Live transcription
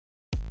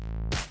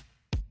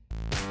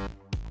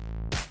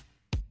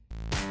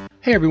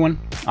Hey everyone,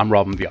 I'm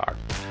RoblemVR,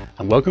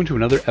 and welcome to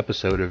another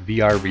episode of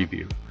VR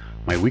Review,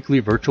 my weekly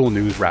virtual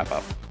news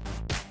wrap-up.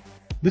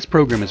 This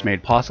program is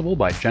made possible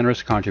by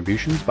generous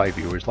contributions by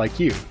viewers like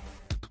you.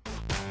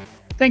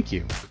 Thank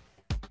you.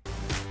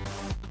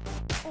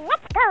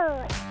 Let's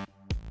go!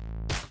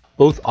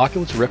 Both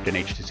Oculus Rift and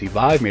HTC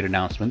VIVE made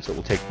announcements that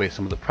will take away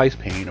some of the price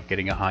pain of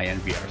getting a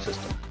high-end VR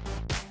system.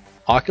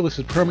 Oculus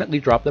has permanently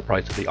dropped the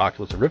price of the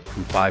Oculus Rift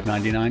from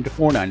 $599 to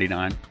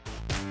 $499,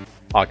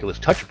 Oculus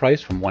Touch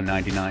price from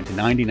 $199 to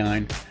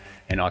 $99,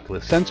 and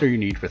Oculus Sensor you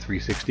need for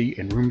 360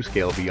 and room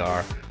scale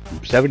VR from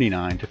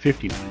 $79 to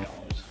 $59.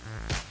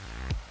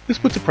 This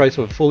puts the price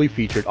of a fully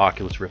featured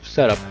Oculus Rift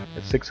setup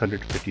at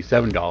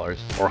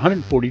 $657 or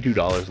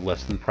 $142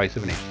 less than the price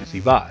of an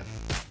HTC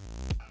VIVE.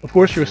 Of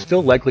course, you're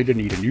still likely to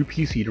need a new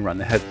PC to run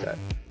the headset.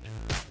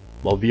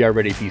 While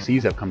VR-ready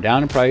PCs have come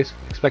down in price,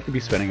 expect to be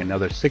spending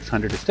another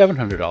 $600 to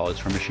 $700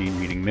 for a machine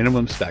meeting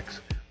minimum specs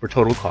for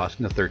total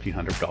cost in the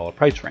 $1,300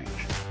 price range.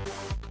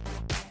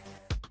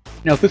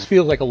 Now, if this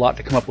feels like a lot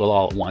to come up with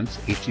all at once,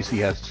 HTC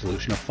has a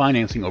solution of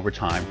financing over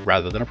time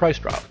rather than a price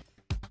drop.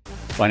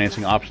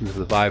 Financing options for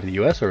the Vive in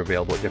the US are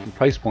available at different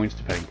price points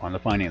depending upon the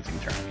financing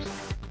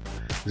terms.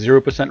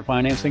 0%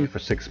 financing for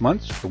 6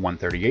 months for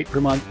 $138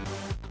 per month,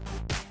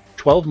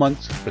 12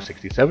 months for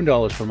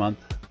 $67 per month,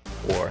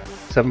 or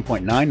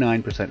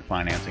 7.99%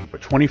 financing for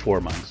 24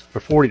 months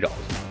for $40 a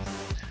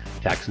month,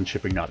 tax and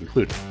shipping not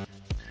included.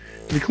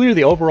 To be clear,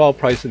 the overall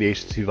price of the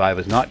HTC VIVE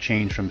has not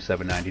changed from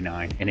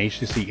 $799, and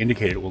HTC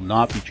indicated it will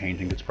not be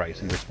changing its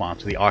price in response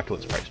to the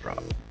Oculus price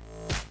drop.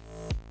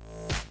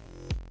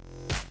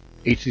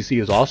 HTC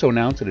has also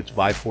announced that its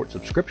VIVEPORT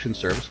subscription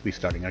service will be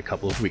starting in a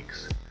couple of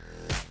weeks.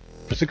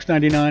 For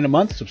 $6.99 a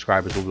month,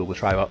 subscribers will be able to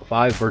try out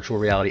 5 virtual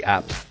reality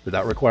apps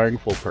without requiring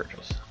full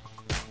purchase.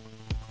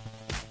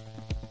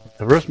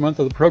 The first month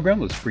of the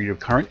program was free to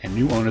current and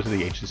new owners of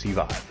the HTC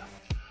VIVE.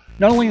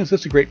 Not only is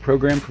this a great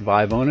program for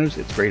VIVE owners,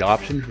 it's a great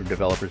option for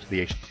developers of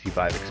the HTC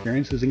VIVE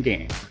experiences and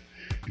games.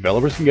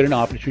 Developers can get an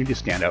opportunity to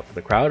stand out for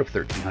the crowd of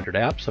 1,300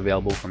 apps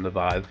available from the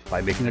VIVE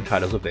by making their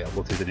titles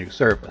available through the new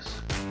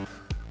service.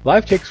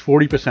 VIVE takes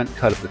 40%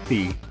 cut of the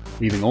fee,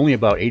 leaving only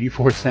about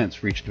 84 cents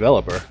for each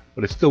developer,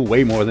 but it's still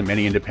way more than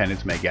many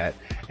independents may get,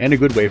 and a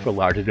good way for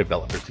larger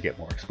developers to get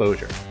more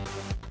exposure.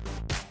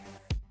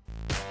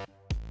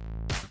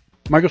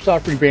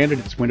 Microsoft rebranded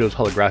its Windows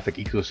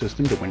holographic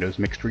ecosystem to Windows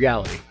Mixed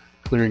Reality,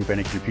 clearing up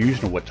any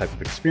confusion of what type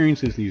of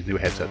experiences these new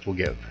headsets will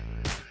give.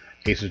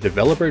 Acer's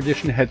Developer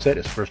Edition headset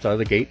is first out of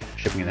the gate,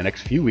 shipping in the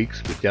next few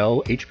weeks, with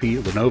Dell,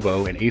 HP,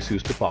 Lenovo, and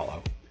Asus to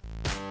follow.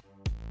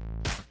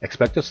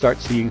 Expect to start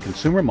seeing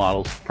consumer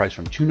models priced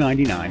from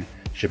 $299,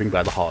 shipping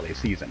by the holiday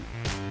season.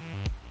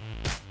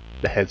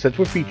 The headsets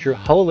will feature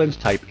HoloLens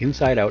type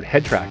inside-out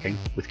head tracking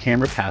with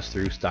camera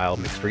pass-through style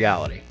mixed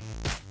reality.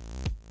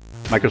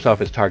 Microsoft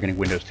is targeting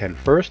Windows 10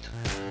 first,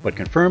 but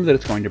confirmed that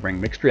it's going to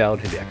bring mixed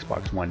reality to the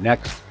Xbox One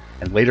next,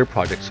 and later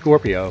Project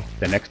Scorpio,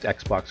 the next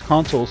Xbox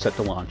console set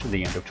to launch at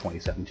the end of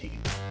 2017.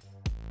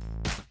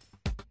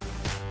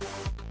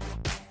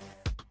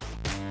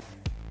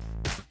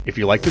 If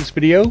you like this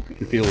video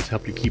and feel it's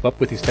helped you keep up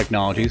with these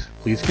technologies,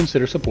 please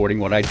consider supporting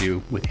what I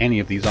do with any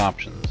of these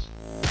options.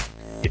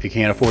 If you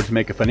can't afford to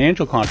make a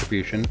financial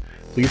contribution,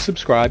 please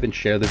subscribe and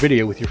share the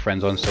video with your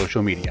friends on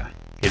social media.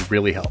 It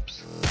really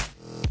helps.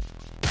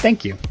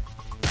 Thank you.